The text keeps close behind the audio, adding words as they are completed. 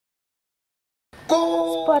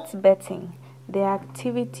Sports betting, the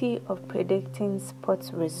activity of predicting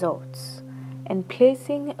sports results and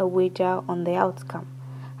placing a wager on the outcome,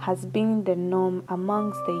 has been the norm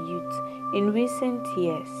amongst the youth in recent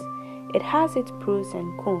years. It has its pros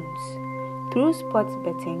and cons. Through sports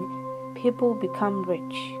betting, people become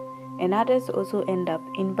rich, and others also end up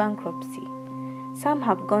in bankruptcy. Some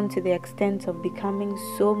have gone to the extent of becoming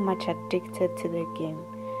so much addicted to the game,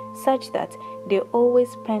 such that they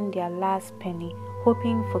always spend their last penny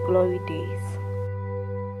hoping for glory days.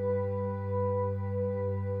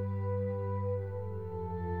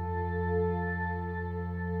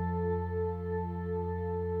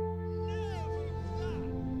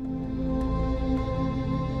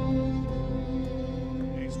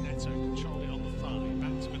 Here's Neto controlling on the far,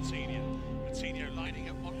 back to Matinho. Matinho lining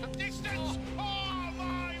up one from distance. Oh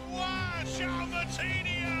my word, João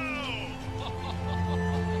Matinho!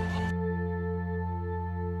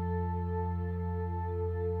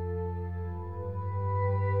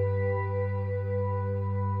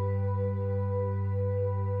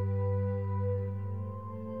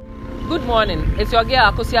 Good morning, it's your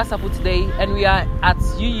girl Akosia Sapu today, and we are at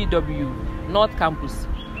UUW North Campus.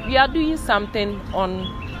 We are doing something on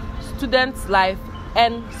students' life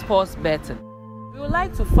and sports betting. We would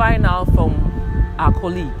like to find out from our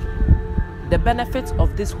colleague the benefits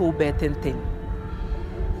of this whole betting thing,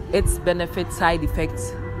 its benefits, side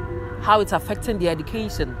effects, how it's affecting the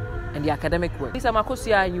education and the academic work. Please, I'm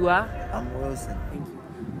Akosia, and you are? I'm Wilson. Thank you.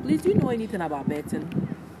 Please, do you know anything about betting?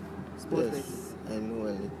 Sports Yes, I know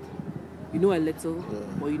a little. You know a little,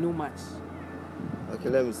 Yeah. or you know much? Okay,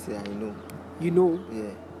 let me say I know. You know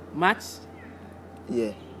Yeah. much?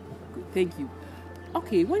 Yeah. Good, thank you.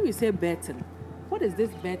 Okay, when we say betting, what is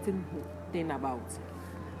this betting thing about?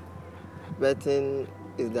 Betting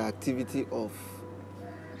is the activity of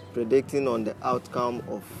predicting on the outcome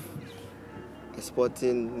of a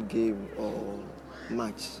sporting game or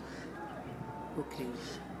match. Okay.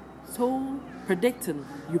 So, predicting,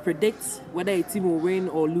 you predict whether a team will win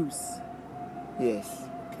or lose. Yes.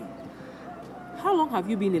 Okay. How long have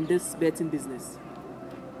you been in this betting business?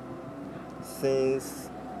 Since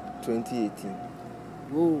 2018.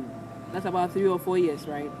 Whoa, that's about 3 or 4 years,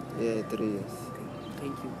 right? Yeah, 3 years. Okay,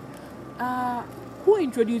 thank you. Who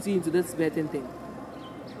introduced you into this betting thing?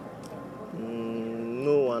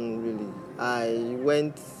 No one really. I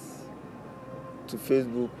went to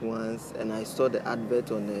Facebook once and I saw the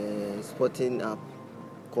advert on a sporting app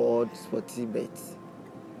called SportyBet.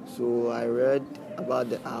 So I read about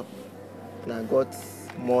the app and I got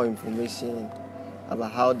more information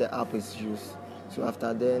about how the app is used. So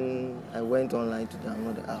after then, I went online to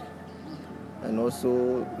download the app and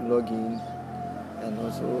also log in, and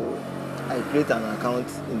also I create an account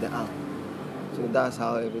in the app. So that's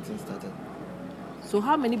how everything started. So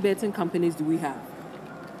how many betting companies do we have?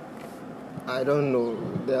 I don't know.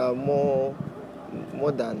 There are more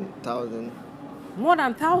than 1,000. More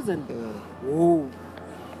than 1,000? Yeah. Whoa.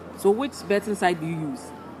 So which betting site do you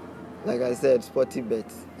use? Like I said,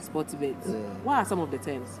 SportyBet. SportyBet. Yeah. What are some of the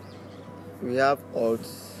terms? We have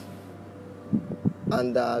odds,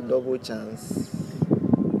 under, double chance,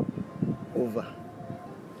 over.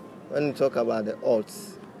 When you talk about the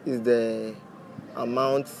odds, is the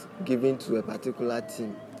amount given to a particular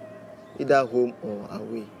team, either home or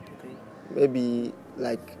away. Okay. Maybe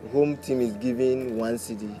like home team is giving 1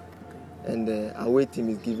 cedi and the away team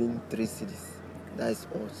is giving 3 cedis. That's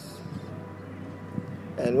odds.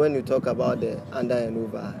 And when you talk about the under and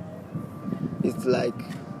over, it's like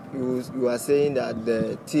you are saying that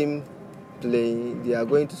the team playing, they are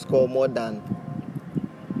going to score more than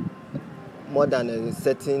a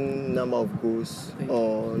certain number of goals, Okay,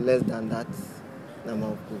 or less than that number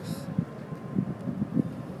of goals.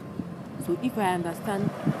 So if I understand,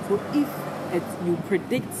 so if you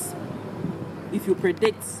predict,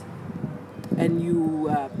 and you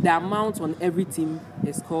the amount on every team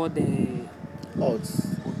is called the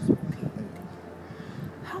Odds. Okay.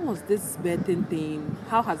 How was this betting thing?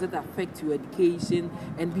 How has it affected your education?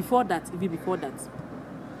 And before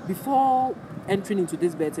entering into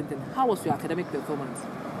this betting thing, how was your academic performance?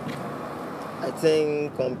 I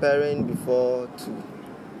think comparing before to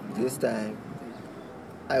this time,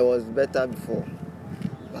 I was better before,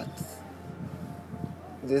 but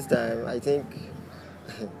this time I think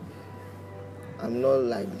I'm not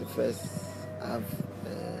like the first.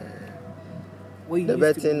 The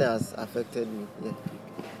betting has affected me. Yeah.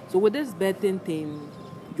 So with this betting thing,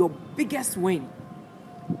 your biggest win?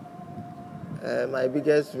 My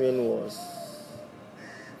biggest win was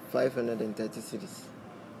 530 cedis.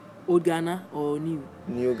 Old Ghana or new?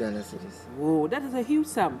 New Ghana cedis. Whoa, that is a huge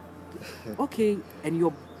sum. Okay, and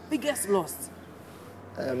your biggest loss?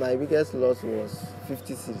 My biggest loss was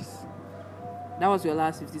 50 cedis. That was your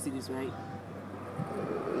last 50 cedis, right?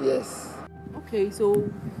 Yes. Okay, so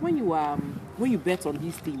when you bet on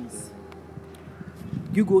these things,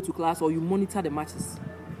 you go to class or you monitor the matches?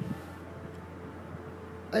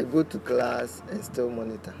 I go to class and still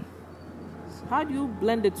monitor. How do you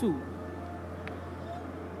blend the two?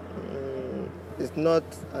 It's not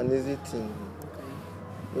an easy thing,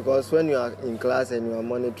 because when you are in class and you are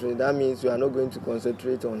monitoring, that means you are not going to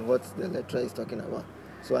concentrate on what the lecturer is talking about.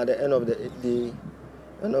 So at the end of the day,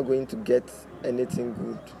 you're not going to get anything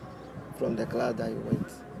good from the class that you went.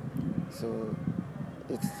 So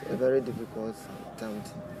it's a very difficult time.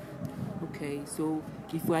 Okay, so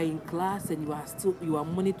if you are in class and you are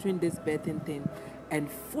monitoring this betting thing, and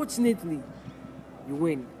fortunately you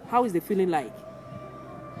win, how is the feeling like?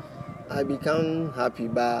 I become happy,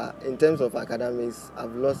 but in terms of academics,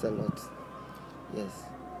 I've lost a lot. Yes.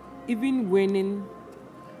 Even winning,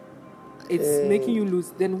 it's making you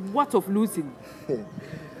lose. Then what of losing?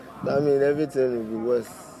 That means everything will be worse.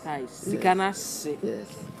 Nice. Yes.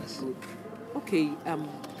 Yes. Good. Okay.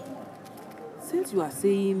 Since you are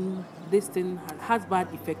saying this thing has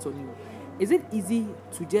bad effects on you, is it easy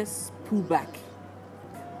to just pull back?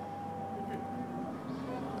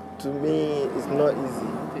 To me, it's not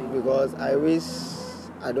easy, because I wish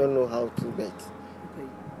I don't know how to bet. Okay.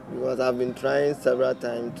 Because I've been trying several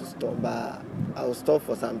times to stop, but I'll stop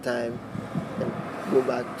for some time and go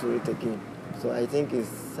back to it again. So I think it's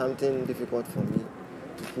something difficult for me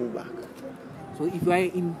to pull back. So if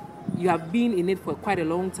you have been in it for quite a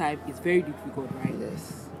long time, it's very difficult, right?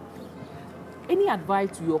 Yes. Any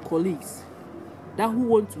advice to your colleagues that who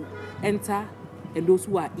want to enter and those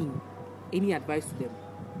who are in? Any advice to them?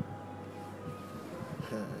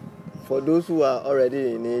 For those who are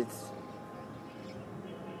already in it,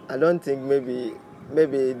 I don't think maybe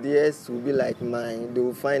theirs will be like mine. They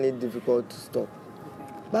will find it difficult to stop.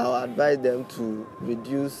 But I'll advise them to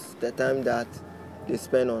reduce the time that they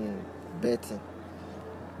spend on betting.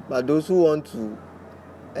 But those who want to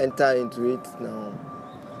enter into it now,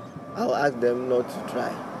 I'll ask them not to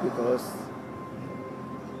try, because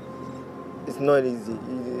it's not easy.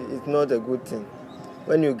 It's not a good thing.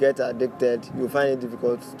 When you get addicted, you find it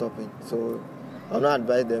difficult to stop it. So I'll not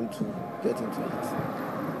advise them to get into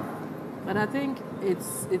it. But I think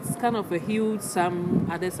it's kind of a huge sum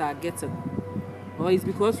others are getting. Or it's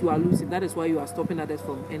because you are losing, that is why you are stopping others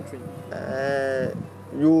from entering?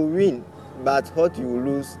 You will win, but what you will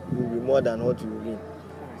lose will be more than what you will win.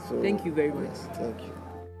 So, thank you very much. Yes, thank you.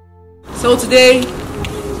 So today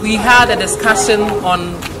we had a discussion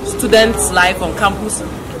on students' life on campus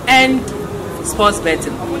and sports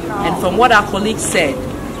betting. And from what our colleague said,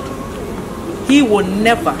 he will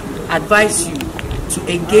never advise you to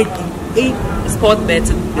engage in a sport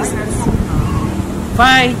betting business.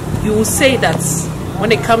 Fine, you will say that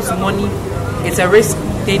when it comes to money, it's a risk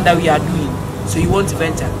thing that we are doing, so you want to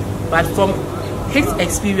venture. But from his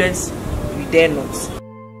experience, you dare not.